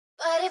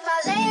But if I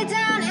lay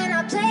down and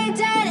I play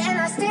dead and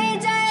I stay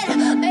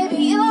dead, maybe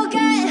you'll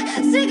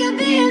get sick of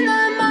being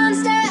the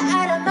monster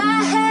out of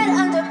my head,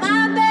 under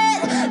my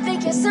bed.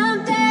 Think you're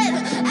something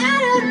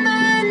out of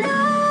my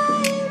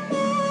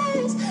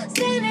nightmares,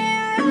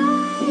 standing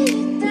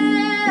right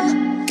there.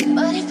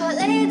 But if I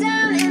lay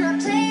down and I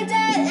play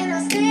dead and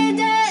I stay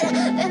dead,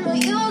 then will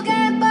you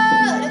get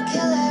bored of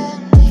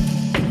killing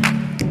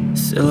me?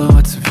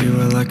 Silhouettes of you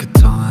are like a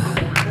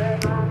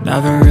taunt.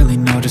 Never really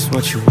know just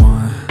what you want.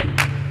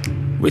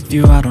 With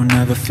you I don't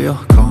ever feel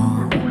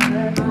calm.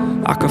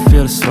 I can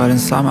feel the sweat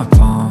inside my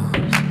palms.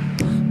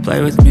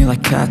 Play with me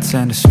like cats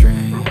and a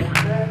string.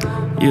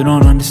 You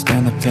don't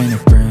understand the pain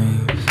it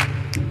brings.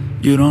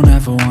 You don't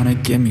ever wanna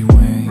give me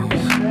wings.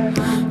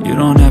 You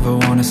don't ever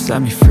wanna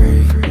set me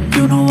free.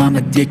 You know I'm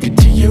addicted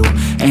to you,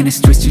 and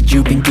it's twisted,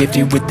 you've been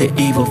gifted with the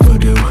evil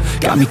voodoo.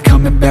 Got me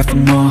coming back for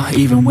more,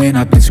 even when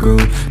I've been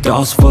screwed.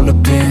 Dolls full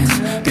of pins,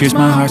 pierce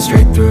my heart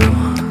straight through.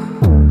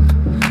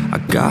 I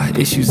got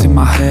issues in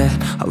my head,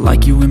 I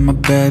like you in my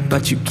bed,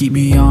 but you keep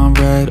me on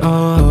red.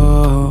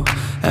 Oh,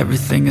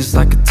 everything is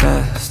like a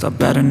test, I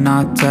better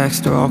not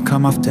text or I'll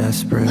come off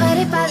desperate. But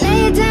if I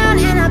lay down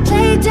and I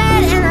play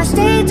dead and I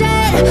stay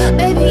dead,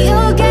 maybe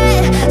you'll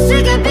get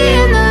sick of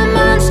being the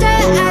monster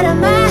out of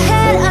my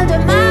head, under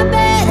my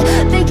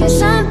bed. Think you're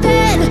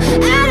something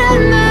out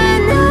of my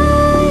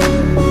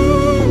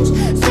nightmares,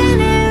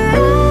 standing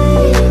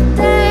right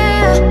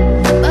there.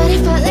 But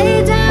if I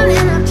lay down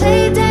and I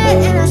play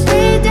dead and I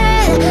stay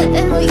dead,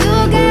 then will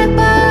you get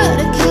bored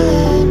of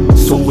killing me?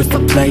 So if I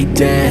play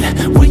dead,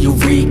 will you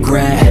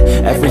regret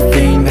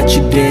everything that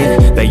you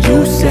did, that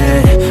you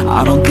said?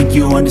 I don't think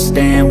you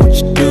understand what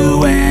you're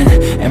doing,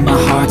 and my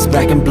heart's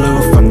black and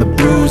blue from the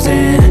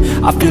bruising.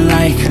 I feel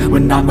like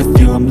when I'm with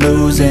you I'm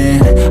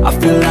losing. I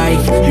feel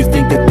like you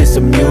think that this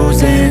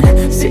amusing,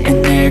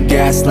 sitting there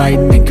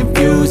gaslighting and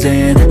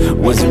confusing.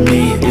 Was it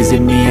me? Is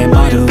it me? Am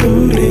I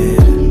deluded?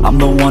 I'm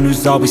the one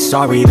who's always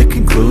sorry, the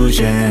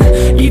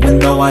conclusion, even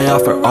though I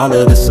offer all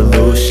of the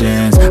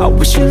solutions. I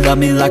wish you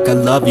loved me like I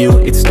love you,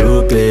 it's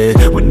stupid.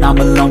 When I'm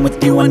alone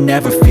with you I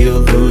never feel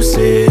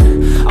lucid.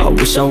 I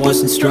wish I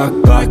wasn't struck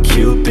by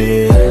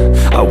Cupid.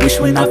 I wish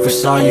when I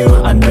first saw you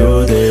I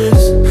knew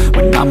this.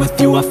 When I'm with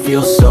you I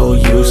feel so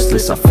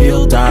useless, I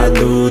feel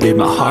diluted,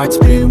 my heart's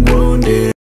been wounded.